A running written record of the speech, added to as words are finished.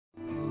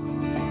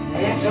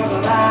talk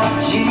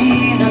about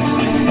Jesus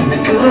and the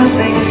good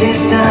things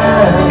he's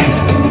done.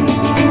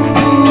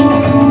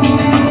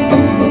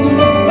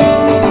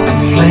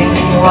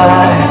 Flaming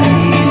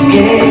wide these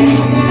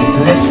gates,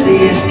 let's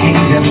see his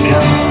kingdom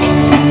come.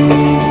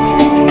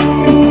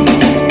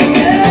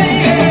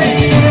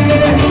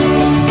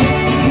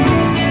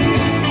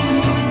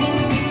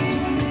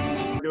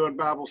 We're doing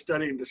Bible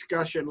study and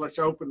discussion. Let's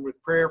open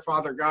with prayer.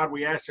 Father God,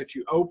 we ask that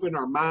you open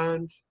our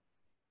minds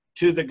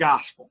to the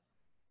gospel.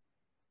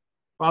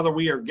 Father,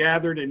 we are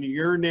gathered in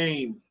your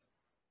name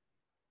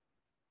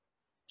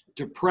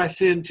to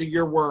press into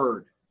your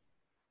word.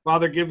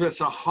 Father, give us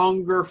a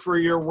hunger for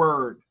your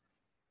word.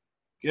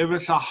 Give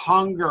us a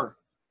hunger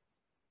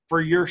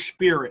for your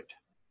spirit.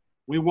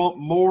 We want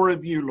more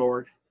of you,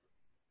 Lord.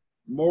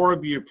 More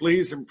of you.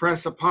 Please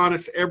impress upon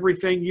us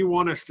everything you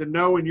want us to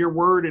know in your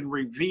word and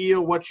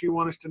reveal what you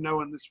want us to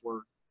know in this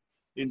word.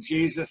 In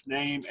Jesus'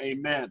 name,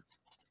 amen.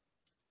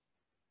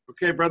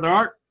 Okay, Brother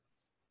Art.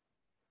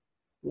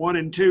 1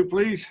 and 2,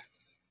 please.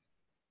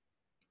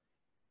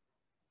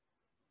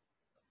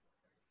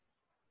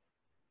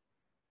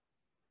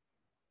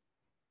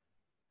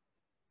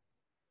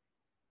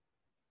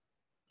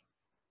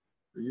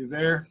 Are you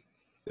there?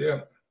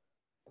 Yeah.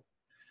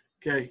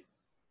 Okay.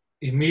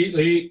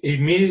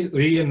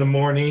 Immediately in the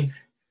morning,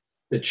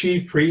 the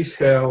chief priest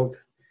held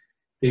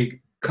a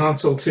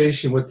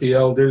consultation with the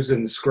elders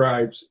and the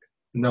scribes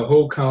and the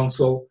whole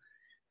council.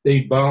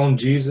 They bound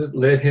Jesus,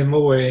 led him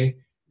away,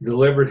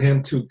 delivered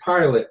him to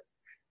Pilate.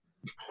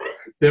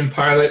 Then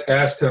Pilate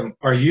asked him,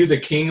 "Are you the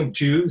king of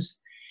Jews?"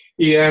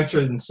 He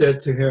answered and said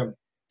to him,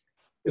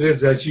 "It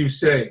is as you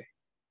say."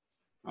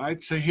 All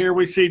right, so here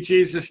we see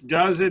Jesus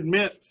does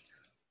admit,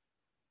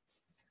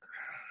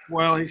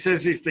 well, he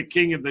says he's the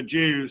king of the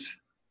Jews.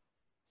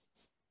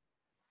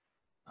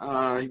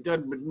 He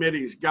doesn't admit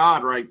he's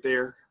God right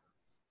there,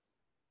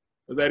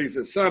 or that he's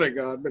the son of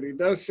God, but he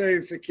does say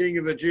he's the king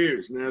of the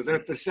Jews. Now, is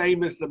that the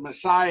same as the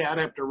Messiah? I'd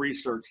have to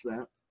research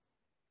that.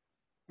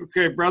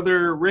 Okay,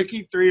 Brother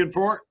Ricky, 3 and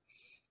 4.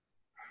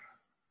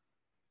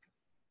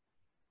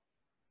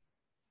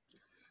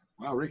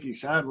 Wow,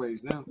 Ricky's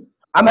sideways now.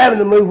 I'm having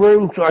to move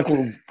room so I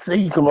can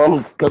see. Come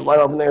on, cut light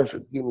off in there. So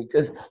give me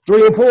this.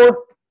 3 and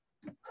 4.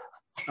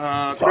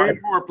 3 and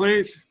 4,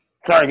 please.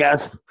 Sorry,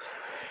 guys.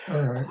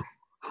 All right.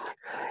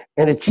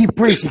 And the chief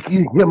priest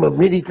accused him of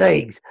many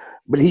things,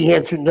 but he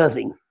answered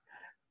nothing.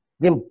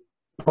 Then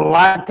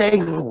Pilate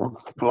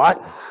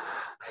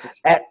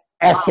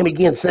asked him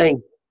again,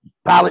 saying,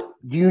 "Pilate,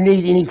 do you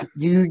need any?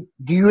 Do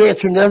you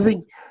answer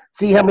nothing?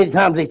 See how many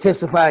times they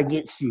testify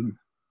against you."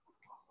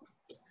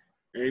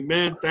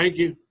 Amen. Thank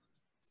you.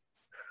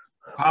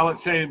 Pilate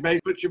saying,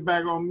 basically, put your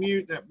back on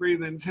mute. That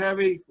breathing's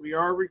heavy. We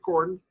are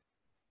recording.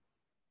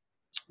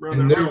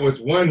 Brother And there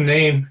was one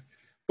named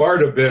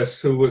Bartlett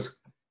who was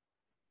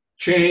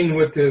chained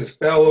with his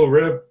fellow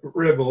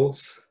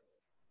rebels.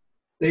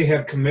 They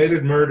had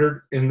committed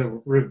murder in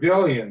the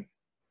rebellion.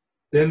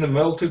 Then the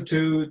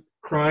multitude,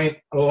 crying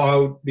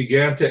aloud,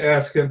 began to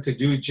ask him to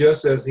do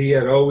just as he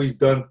had always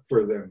done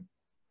for them.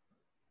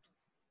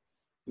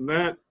 And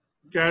that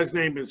guy's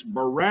name is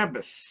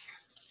Barabbas,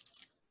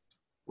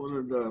 one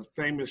of the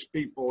famous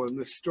people in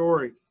this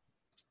story.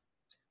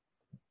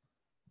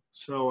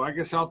 So I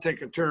guess I'll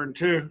take a turn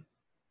too.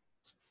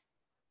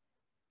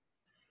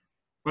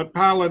 But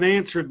Pilate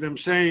answered them,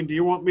 saying, "Do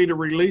you want me to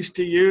release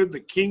to you the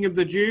king of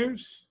the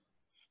Jews?"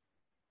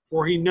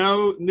 For he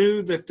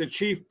knew that the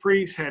chief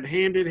priests had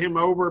handed him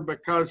over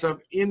because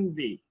of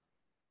envy.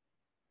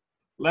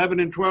 11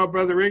 and 12,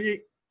 Brother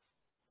Ricky.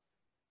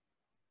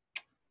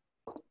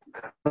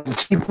 The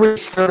chief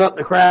priest stirred up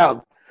the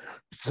crowd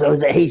so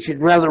that he should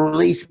rather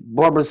release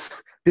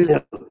Barabbas to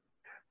them.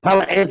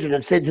 Pilate answered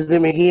and said to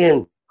them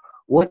again,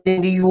 "What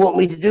then do you want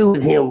me to do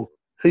with him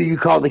who you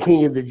call the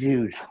king of the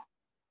Jews?"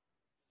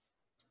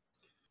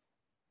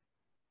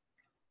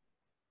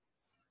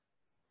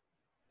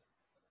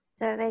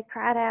 So they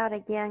cried out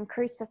again,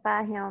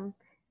 "Crucify him."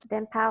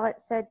 Then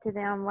Pilate said to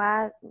them,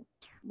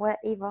 "What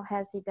evil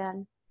has he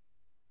done?"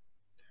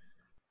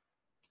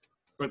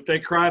 But they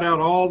cried out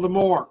all the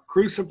more,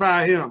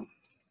 "Crucify him."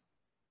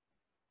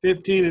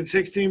 15 and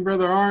 16,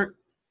 Brother Art.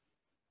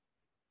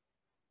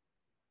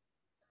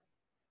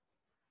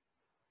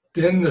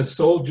 Then the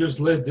soldiers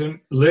led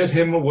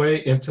him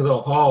away into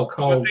the hall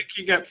called... I think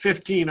you got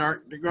 15,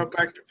 Art. To go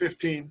back to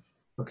 15.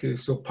 Okay,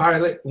 so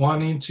Pilate,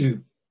 wanting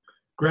to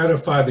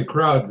gratify the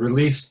crowd,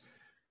 released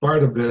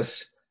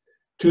Barnabas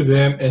to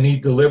them, and he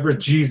delivered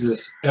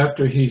Jesus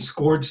after he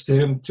scourged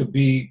him to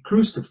be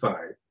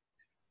crucified.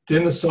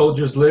 Then the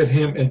soldiers led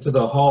him into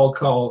the hall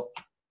called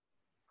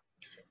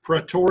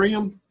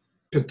Praetorium,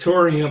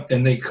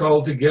 and they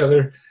called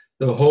together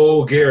the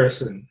whole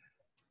garrison.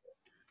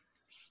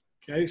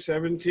 Okay,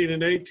 17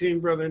 and 18,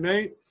 Brother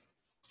Nate.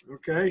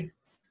 Okay.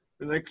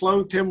 And they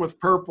clothed him with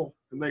purple,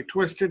 and they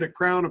twisted a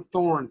crown of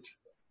thorns,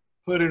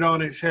 put it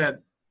on his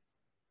head,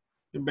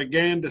 and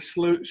began to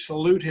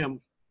salute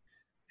him.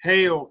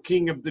 "Hail,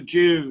 King of the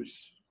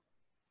Jews."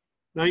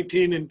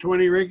 19 and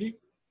 20, Ricky.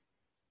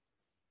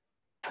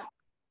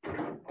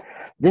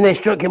 Then they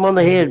struck him on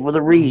the head with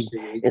a reed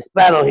and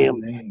spat on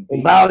him.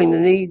 And bowing the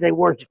knee, they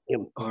worshipped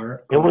him.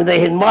 And when they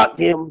had mocked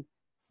him,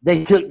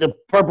 they took the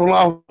purple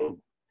off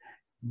him,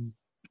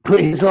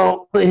 put his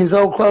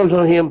own clothes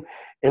on him,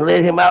 and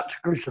led him out to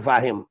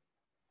crucify him.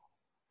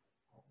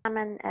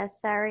 Simon, a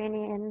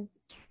Cyrenian,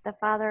 the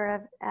father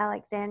of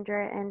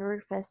Alexander and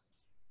Rufus,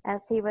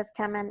 as he was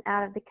coming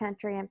out of the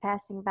country and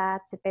passing by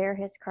to bear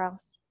his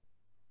cross.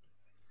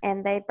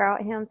 And they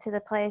brought him to the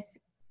place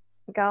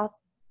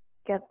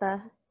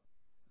Golgotha,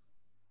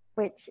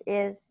 which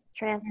is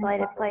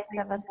translated place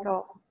of a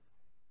skull.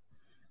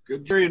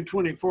 Good.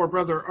 24,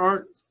 Brother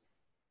Art.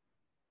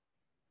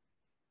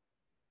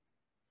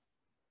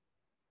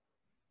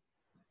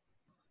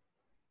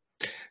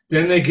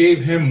 Then they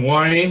gave him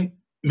wine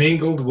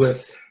mingled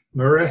with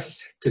myrrh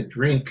to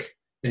drink,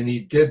 and he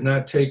did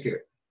not take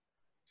it.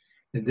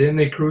 And then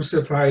they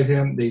crucified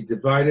him. They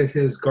divided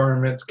his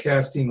garments,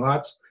 casting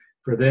lots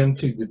for them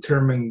to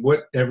determine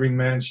what every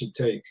man should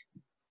take.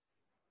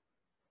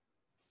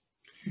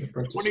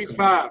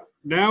 25.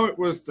 Now it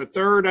was the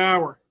third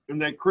hour,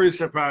 and they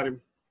crucified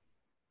him.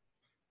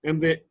 And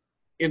the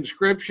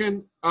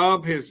inscription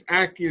of his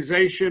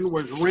accusation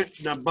was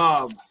written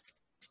above,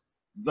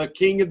 the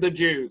King of the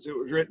Jews. It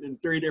was written in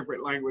 3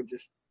 different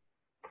languages.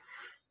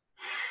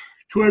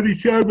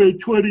 27 and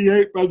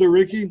 28, Brother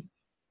Ricky.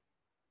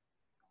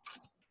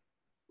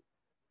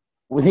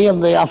 With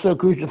him they also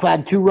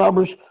crucified 2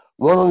 robbers,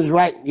 one on his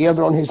right and the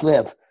other on his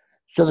left.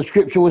 So the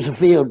scripture was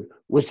fulfilled,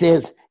 which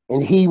says,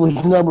 and he was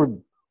numbered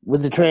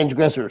with the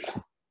transgressors.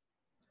 This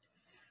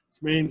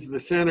means the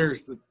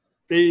sinners, the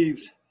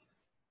thieves.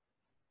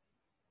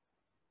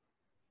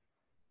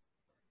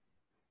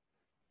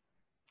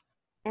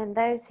 And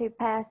those who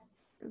passed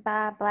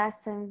by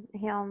blasphemed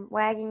him,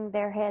 wagging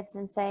their heads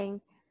and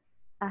saying,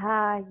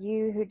 Aha,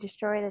 you who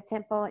destroy the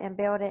temple and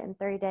build it in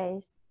 3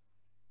 days.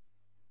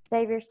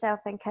 Save yourself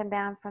and come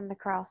down from the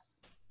cross.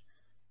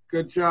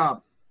 Good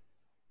job.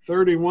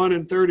 31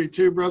 and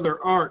 32,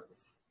 Brother Art.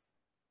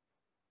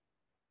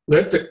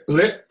 Let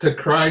the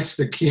Christ,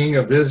 the King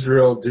of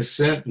Israel,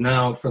 descend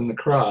now from the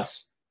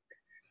cross,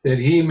 that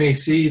he may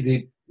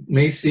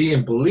see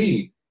and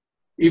believe.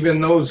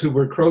 Even those who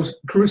were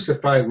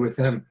crucified with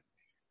him,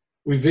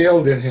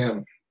 revealed in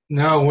him.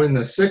 Now when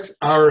the 6th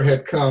hour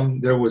had come,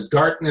 there was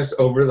darkness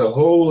over the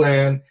whole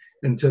land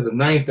until the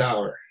 9th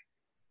hour.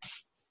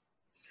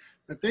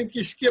 I think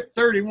you skipped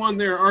 31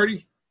 there,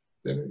 Artie.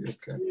 Okay.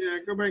 Yeah,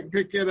 go back and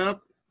pick it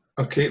up.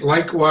 Okay,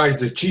 likewise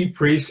the chief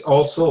priests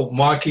also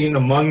mocking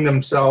among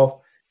themselves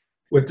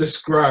with the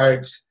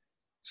scribes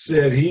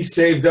said, he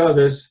saved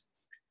others.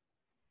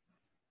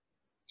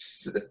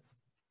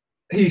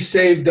 He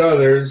saved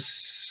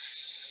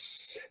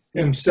others.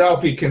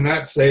 Himself he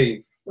cannot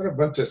save. What a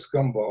bunch of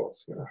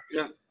scumballs.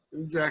 Yeah,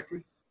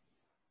 exactly.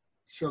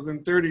 So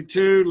then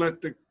 32,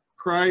 let the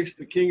Christ,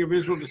 the King of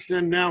Israel,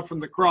 descend now from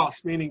the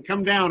cross, meaning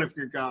come down if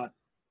you're God,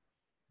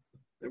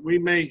 that we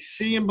may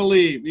see and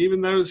believe.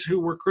 Even those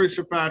who were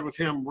crucified with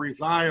him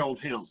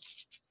reviled him.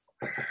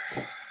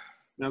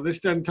 Now this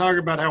doesn't talk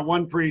about how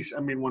one thief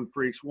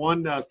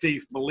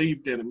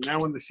believed in him. Now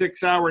when the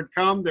 6th hour had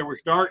come, there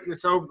was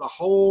darkness over the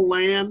whole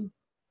land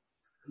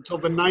until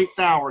the 9th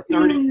hour.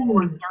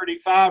 34 and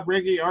 35.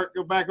 Ricky, Art,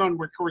 go back on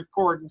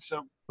recording.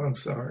 So I'm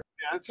sorry.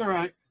 Yeah, that's all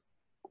right.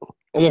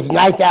 In this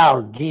 9th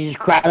hour, Jesus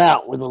cried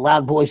out with a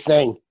loud voice,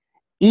 saying,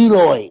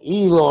 Eloi,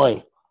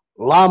 Eloi,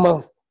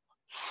 lama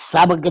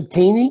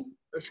sabachthani?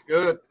 That's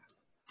good.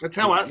 That's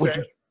how I say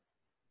it.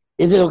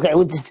 Is it okay?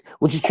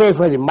 Which is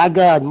translated, my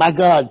God,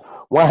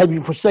 why have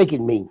you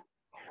forsaken me?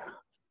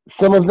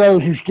 Some of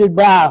those who stood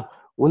by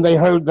when they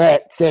heard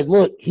that said,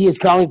 look, he is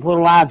calling for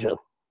Elijah.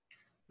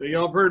 So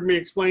y'all have heard me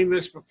explain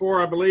this before,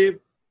 I believe.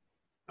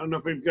 I don't know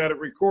if we've got it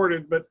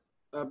recorded, but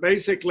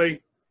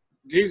basically,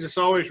 Jesus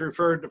always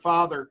referred to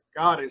Father,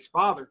 God as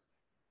Father.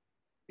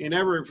 He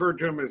never referred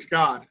to him as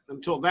God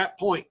until that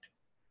point.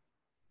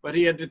 But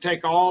he had to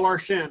take all our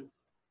sin,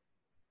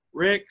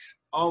 Rick's,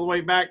 all the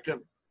way back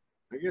to,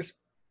 I guess,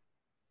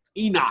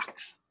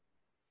 Enoch's,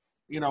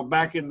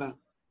 back in the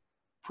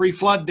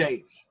pre-flood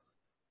days,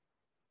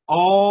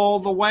 all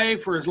the way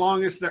for as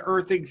long as the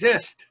earth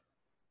exists.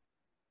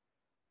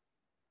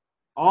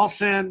 All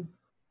sin,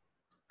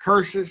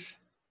 curses,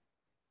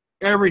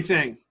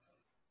 everything,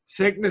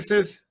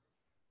 sicknesses,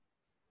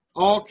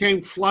 all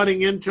came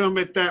flooding into him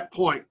at that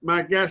point.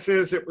 My guess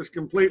is it was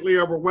completely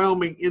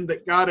overwhelming in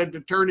that God had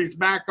to turn his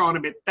back on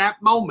him at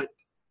that moment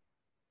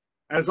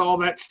as all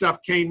that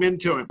stuff came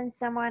into him. And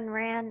someone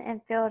ran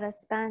and filled a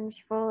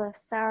sponge full of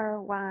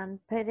sour wine,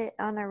 put it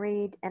on a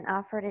reed, and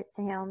offered it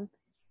to him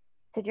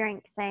to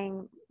drink,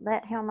 saying,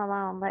 Let him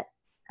alone. Let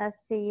us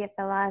see if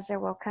Elijah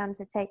will come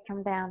to take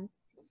him down.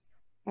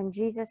 And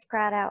Jesus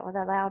cried out with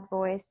a loud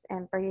voice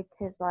and breathed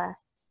his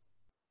last.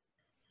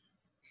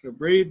 So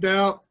breathed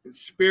out,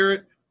 his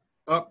spirit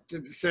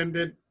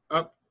ascended.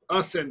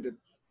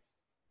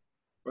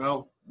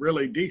 Well,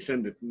 really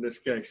descended in this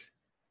case.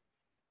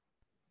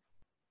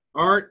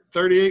 Art,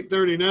 38,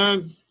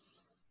 39.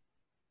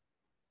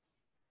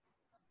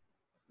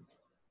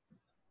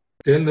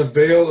 Then the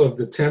veil of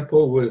the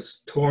temple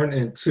was torn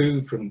in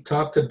two from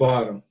top to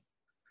bottom.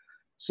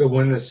 So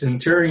when the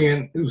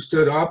centurion who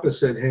stood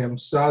opposite him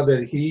saw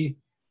that, he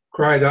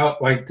cried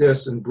out like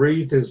this and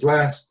breathed his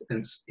last,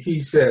 and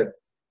he said,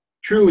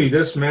 "Truly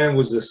this man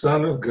was the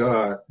Son of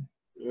God."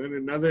 And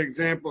another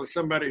example of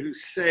somebody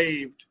who's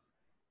saved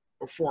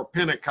before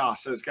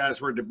Pentecost. Those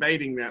guys were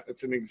debating that.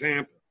 That's an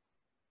example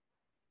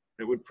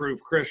that would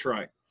prove Chris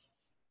right.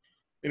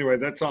 Anyway,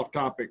 that's off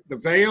topic. The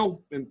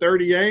veil in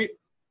 38,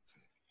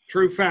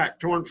 true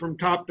fact, torn from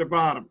top to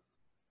bottom.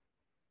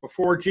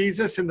 Before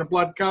Jesus in the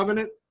blood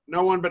covenant,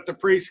 no one but the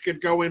priest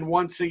could go in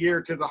once a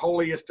year to the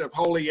holiest of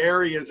holy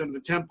areas in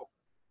the temple.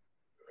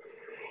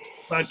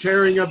 By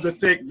tearing of the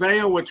thick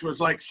veil, which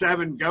was like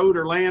 7 goat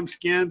or lamb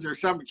skins or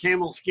some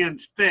camel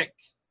skins thick,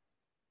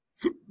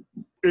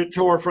 it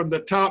tore from the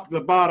top to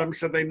the bottom,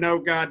 so they know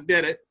God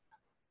did it.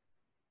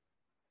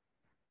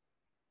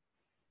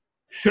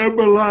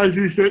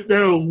 Symbolizes that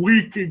now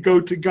we can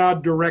go to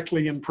God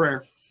directly in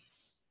prayer.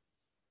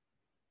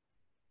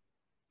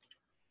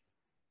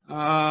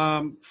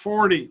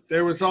 40,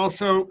 there was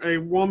also a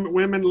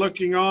women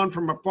looking on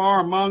from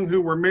afar, among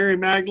who were Mary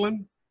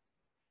Magdalene,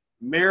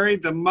 Mary,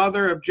 the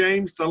mother of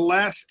James the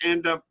Less,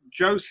 and of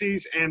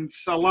Joses and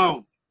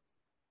Salome.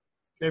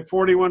 Okay,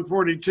 41,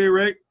 42,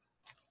 Rick.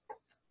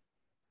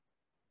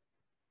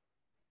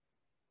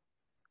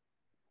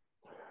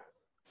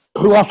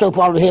 Who also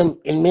followed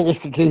him and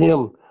ministered to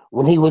him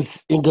when he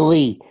was in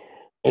Galilee,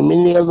 and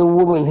many other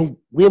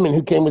women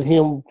who came with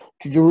him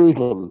to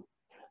Jerusalem.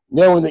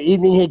 Now when the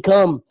evening had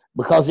come,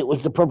 because it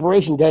was the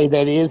preparation day,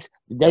 that is,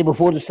 the day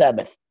before the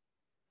Sabbath.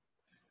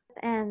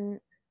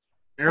 And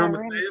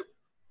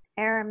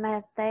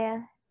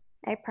Arimathea,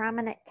 a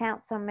prominent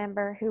council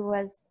member who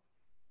was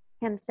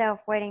himself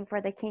waiting for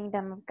the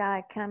kingdom of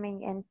God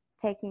coming and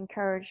taking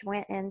courage,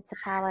 went in to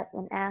Pilate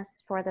and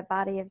asked for the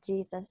body of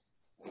Jesus.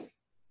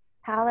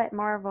 Pilate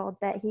marveled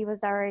that he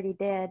was already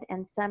dead,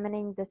 and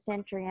summoning the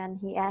centurion,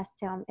 he asked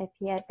him if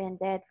he had been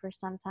dead for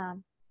some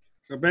time.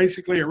 So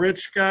basically, a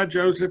rich guy,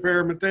 Joseph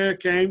Arimathea,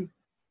 came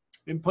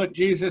and put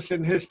Jesus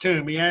in his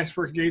tomb. He asked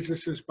for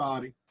Jesus'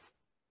 body.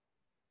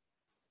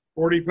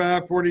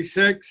 45,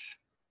 46,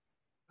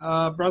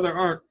 Brother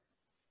Art.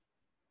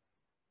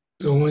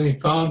 So when he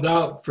found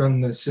out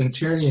from the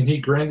centurion, he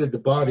granted the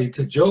body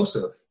to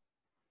Joseph.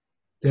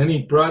 Then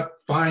he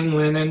brought fine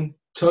linen,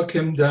 took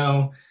him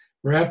down,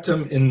 wrapped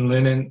him in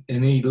linen,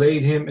 and he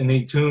laid him in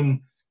a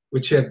tomb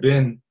which had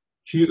been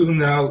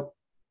hewn out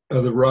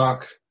of the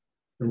rock,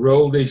 and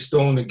rolled a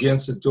stone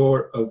against the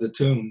door of the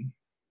tomb.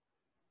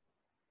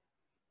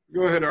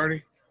 Go ahead,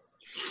 Artie.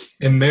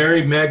 And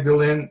Mary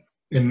Magdalene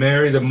and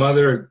Mary, the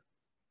mother of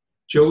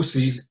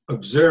Joses,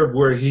 observed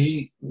where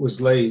he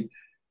was laid.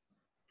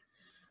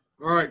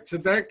 All right, so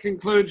that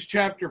concludes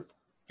chapter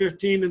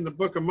 15 in the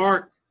book of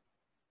Mark.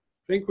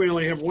 I think we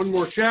only have one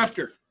more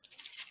chapter.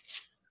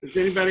 Does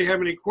anybody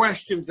have any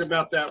questions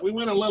about that? We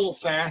went a little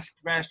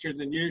faster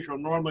than usual.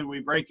 Normally we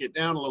break it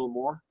down a little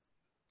more.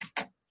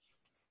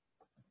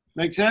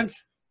 Make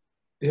sense?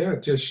 Yeah,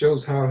 it just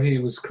shows how he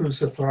was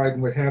crucified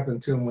and what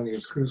happened to him when he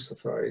was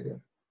crucified.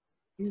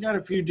 You got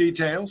a few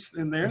details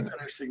in there that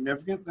are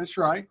significant. That's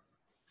right.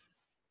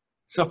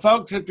 So,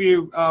 folks, if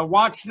you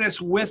watch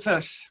this with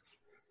us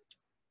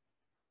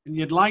and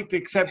you'd like to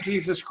accept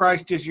Jesus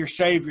Christ as your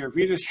Savior, if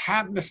you just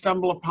happen to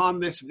stumble upon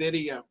this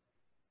video,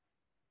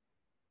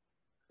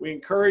 we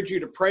encourage you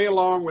to pray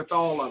along with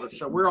all of us.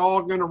 So we're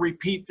all going to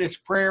repeat this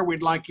prayer.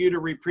 We'd like you to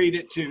repeat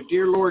it too.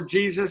 Dear Lord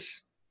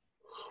Jesus.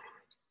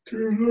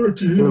 Dear Lord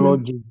Jesus. Dear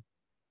Lord Jesus.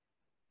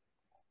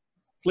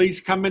 Please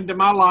come into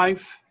my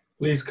life.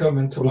 Please come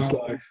into my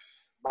life.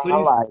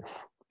 Please,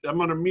 I'm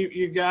going to mute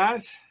you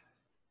guys.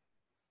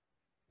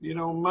 You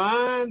don't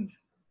mind?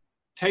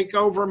 Take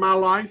over my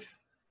life.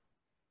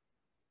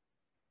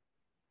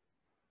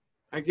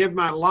 I give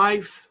my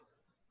life,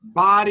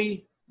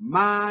 body,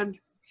 mind,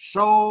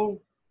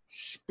 soul,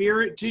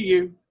 spirit to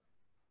you.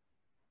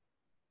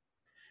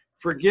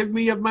 Forgive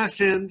me of my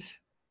sins.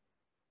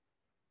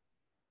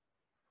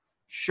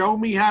 Show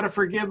me how to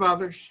forgive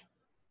others.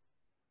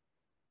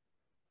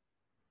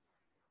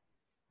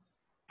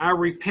 I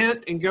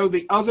repent and go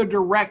the other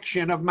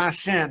direction of my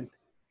sin.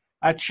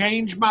 I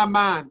change my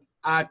mind.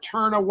 I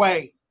turn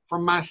away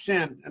from my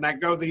sin and I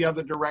go the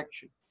other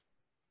direction.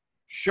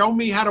 Show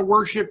me how to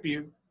worship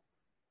you,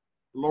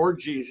 Lord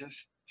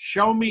Jesus.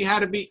 Show me how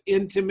to be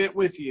intimate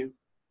with you.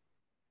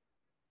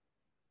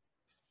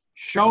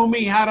 Show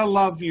me how to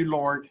love you,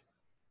 Lord.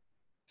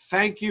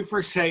 Thank you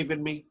for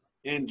saving me.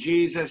 In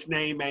Jesus'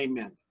 name,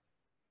 amen.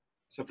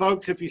 So,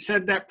 folks, if you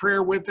said that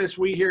prayer with us,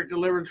 we here at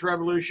Deliverance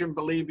Revolution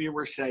believe you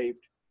were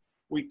saved.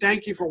 We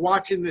thank you for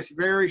watching this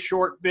very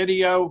short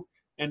video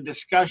and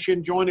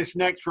discussion. Join us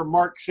next for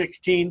Mark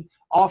 16.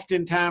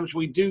 Oftentimes,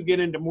 we do get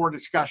into more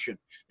discussion.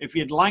 If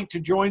you'd like to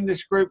join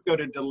this group, go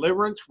to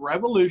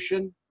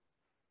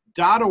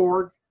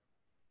deliverancerevolution.org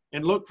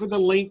and look for the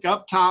link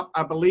up top,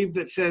 I believe,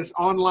 that says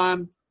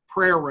online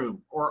prayer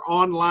room or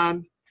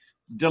online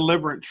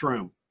deliverance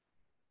room.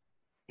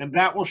 and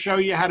that will show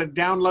you how to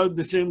download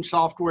the Zoom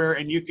software,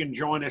 and you can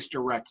join us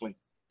directly.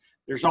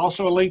 There's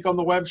also a link on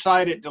the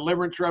website at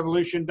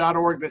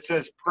deliverancerevolution.org that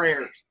says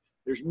prayers.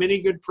 There's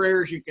many good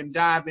prayers you can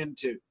dive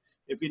into.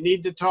 If you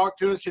need to talk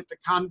to us, hit the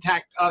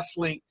Contact Us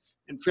link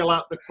and fill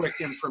out the quick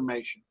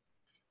information.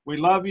 We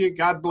love you.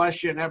 God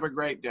bless you, and have a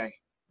great day.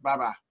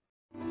 Bye-bye.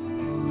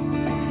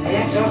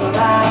 They talk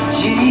about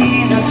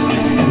Jesus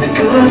and the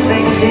good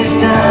things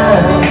he's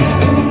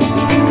done.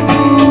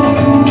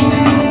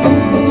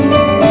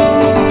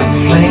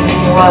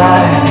 Fling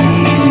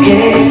wide these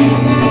gates,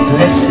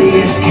 let's see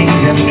his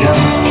kingdom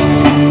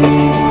come.